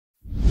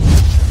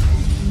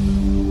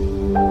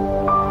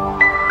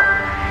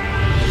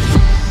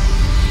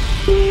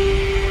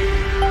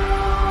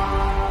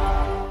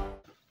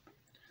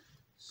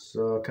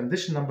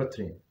condition number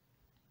 3.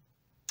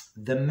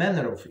 The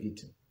manner of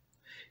eating.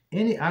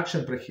 Any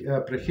action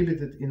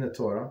prohibited in the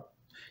Torah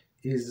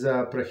is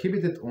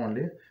prohibited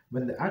only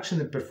when the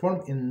action is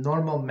performed in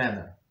normal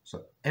manner. So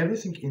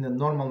everything in a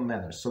normal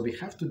manner. So we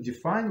have to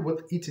define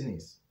what eating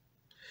is.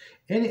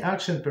 Any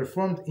action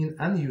performed in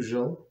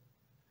unusual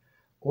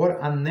or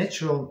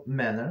unnatural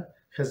manner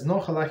has no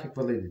halachic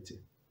validity.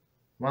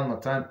 One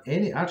more time,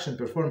 any action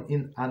performed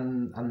in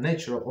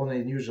unnatural or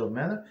unusual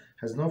manner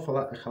has no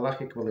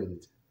halachic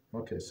validity.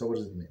 Okay, so what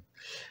does it mean?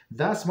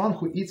 Thus, one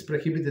who eats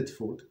prohibited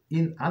food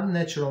in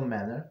unnatural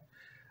manner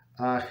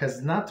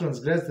has not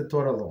transgressed the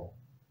Torah law.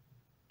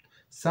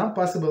 Some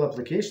possible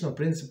application of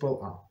principle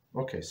are.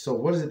 Okay, so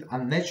what is it?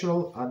 Unnatural,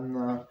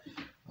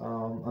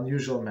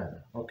 unusual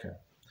manner. Okay.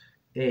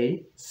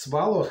 A.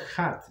 Swallow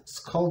hot,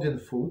 scalding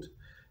food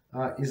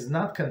is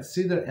not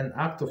considered an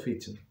act of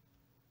eating.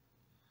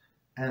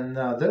 And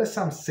there are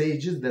some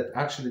sages that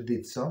actually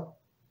did so.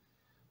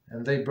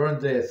 And they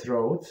burned their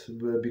throat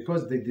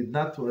because they did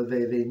not.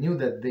 They knew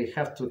that they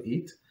have to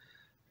eat,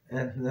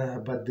 and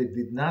but they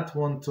did not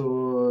want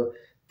to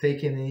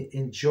take any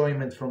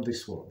enjoyment from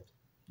this world.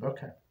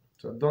 Okay,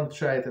 so don't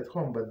try it at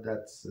home, but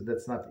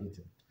that's not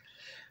eating.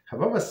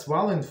 However,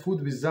 swallowing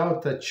food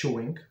without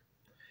chewing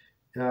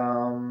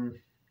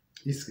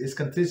is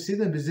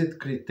considered with the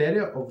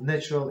criteria of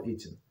natural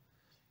eating.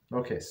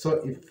 Okay, so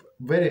if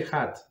very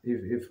hot,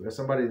 if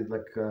somebody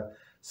like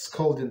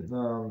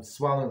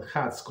swallowing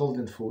hot,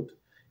 scalding food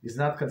is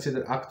not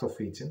considered act of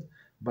eating,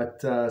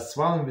 but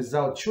swallowing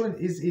without chewing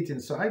is eating.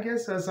 So I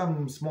guess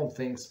some small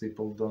things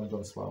people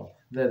don't swallow.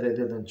 They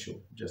don't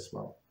chew, just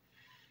swallow.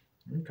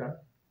 Okay.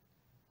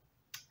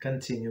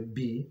 Continue.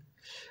 B.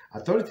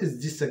 Authorities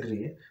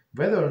disagree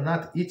whether or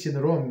not eating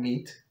raw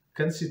meat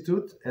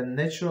constitute a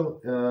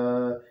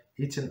natural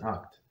eating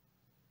act.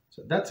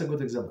 So that's a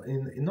good example.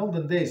 In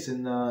olden days,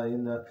 in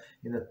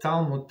the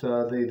Talmud,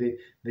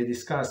 they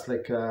discussed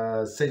like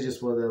sages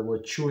were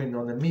chewing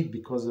on the meat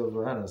because of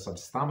I don't know, some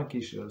stomach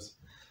issues,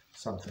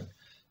 something,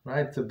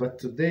 right? But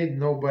today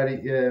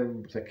nobody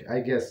like I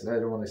guess I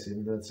don't want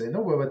to say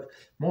no, but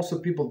most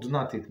of people do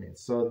not eat meat.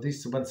 So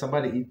this when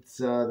somebody eats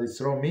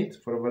this raw meat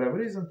for whatever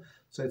reason,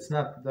 so it's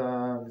not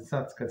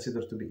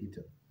considered to be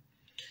eaten.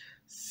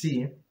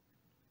 C.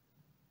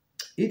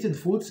 Eating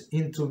foods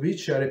into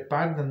which a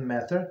repugnant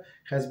matter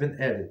has been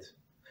added,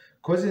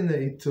 causing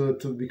it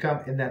to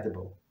become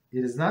inedible.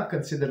 It is not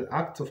considered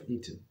act of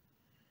eating.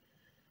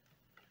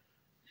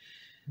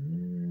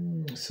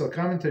 So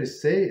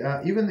commentaries say,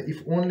 even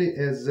if only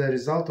as a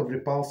result of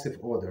repulsive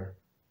odor.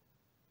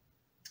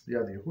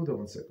 Yad Yehuda,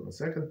 one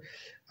second.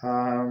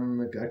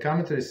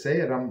 Commentaries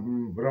say,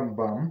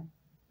 Rambam,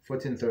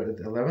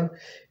 1411,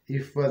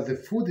 if the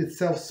food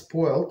itself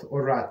spoiled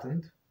or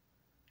rotten,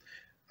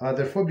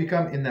 therefore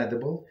become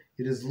inedible,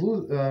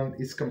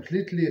 it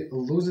completely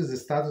loses the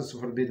status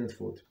of forbidden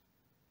food.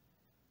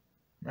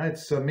 Right?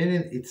 So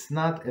meaning it's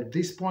not, at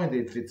this point,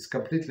 if it's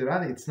completely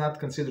rotten, it's not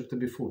considered to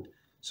be food.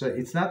 So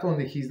it's not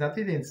only he's not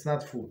eating, it's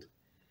not food.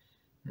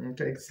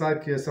 Okay, it's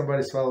like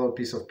somebody swallow a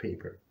piece of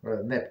paper or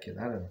a napkin,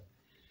 I don't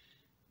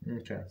know.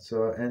 Okay,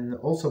 so, and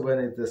also when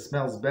it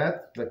smells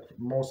bad, like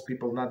most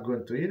people not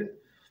going to eat it,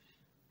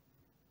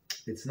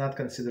 it's not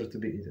considered to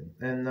be eaten.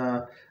 And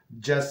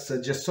just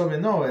so we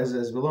know, as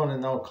we learn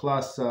in our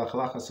class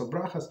Halachos or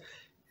brachas,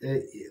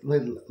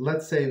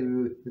 let's say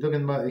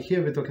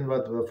we're talking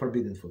about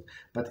forbidden food.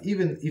 But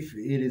even if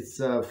it is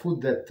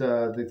food that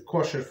the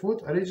kosher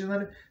food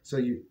originally, so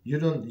you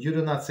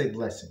do not say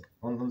blessing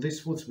on these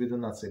foods. We do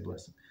not say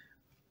blessing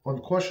on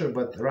kosher,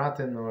 but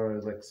rotten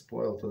or like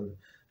spoiled or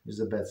with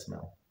a bad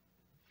smell.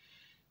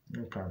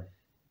 Okay.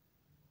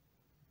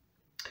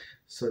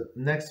 So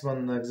next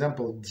one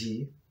example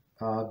D.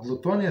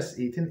 Gluttonous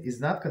eating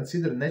is not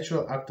considered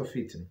natural act of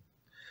eating.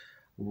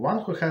 One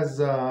who has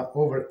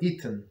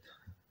overeaten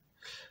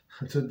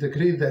to the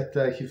degree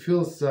that he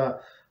feels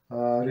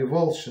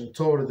revulsion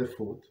toward the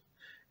food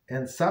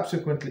and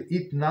subsequently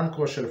eat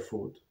non-kosher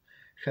food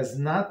has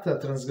not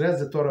transgressed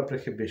the Torah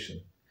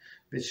prohibition,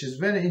 which is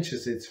very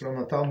interesting. It's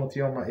from Talmud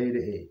Yoma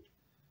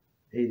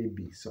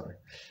 80b, sorry.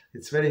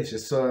 It's very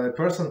interesting. So a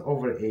person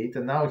overate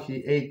and now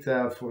he ate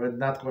for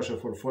not kosher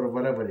for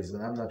whatever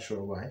reason. I'm not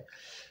sure why.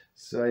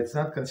 So it's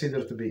not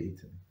considered to be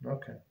eaten.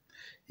 Okay.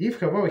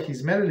 If, however,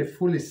 he's merely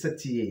fully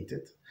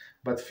satiated,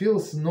 but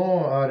feels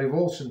no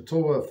revulsion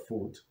toward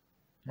food,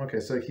 okay,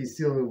 so he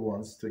still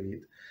wants to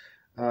eat,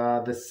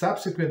 the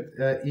subsequent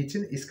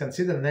eating is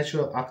considered a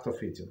natural act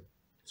of eating.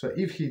 So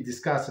if he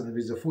disgusted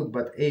with the food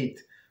but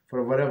ate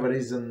for whatever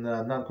reason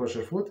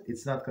non-kosher food,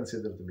 it's not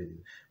considered to be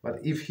eaten.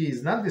 But if he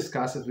is not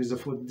disgusted with the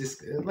food,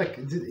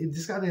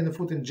 disgusted the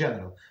food in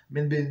general, I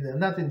mean,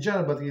 not in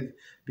general, but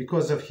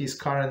because of his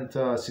current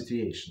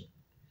situation.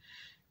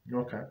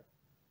 Okay.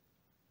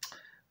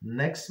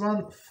 Next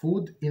one,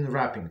 food in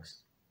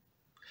wrappings.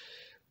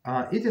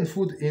 Eating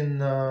food in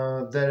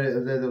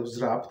that was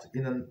wrapped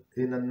in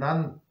a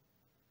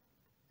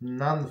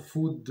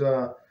non-food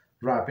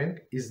wrapping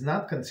is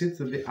not considered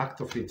to be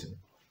act of eating.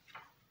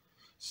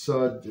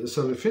 So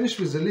we finished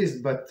with the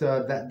list, but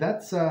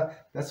that's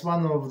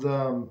one of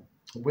the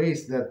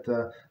ways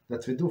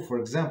that we do. For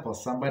example,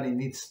 somebody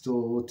needs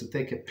to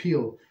take a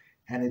pill,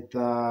 and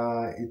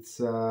it's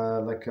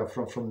like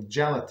from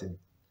gelatin,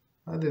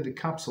 the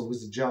capsule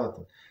with the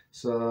gelatin.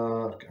 So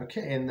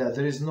okay, and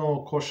there is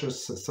no kosher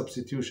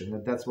substitution,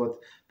 and that's what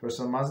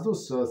person must do.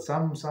 So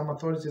some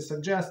authorities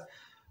suggest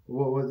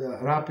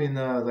wrapping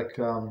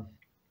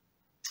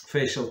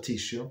facial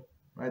tissue,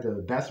 right, a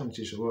bathroom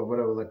tissue or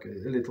whatever, like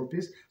a little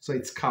piece, so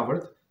it's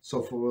covered.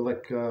 So for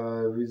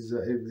with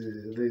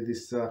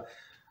this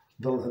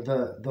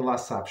the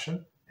last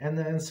option,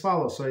 and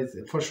swallow. So it's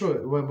for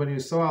sure when you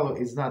swallow,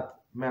 it's not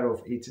matter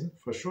of eating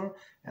for sure,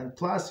 and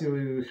plus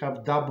you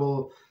have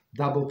double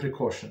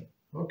precaution.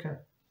 Okay.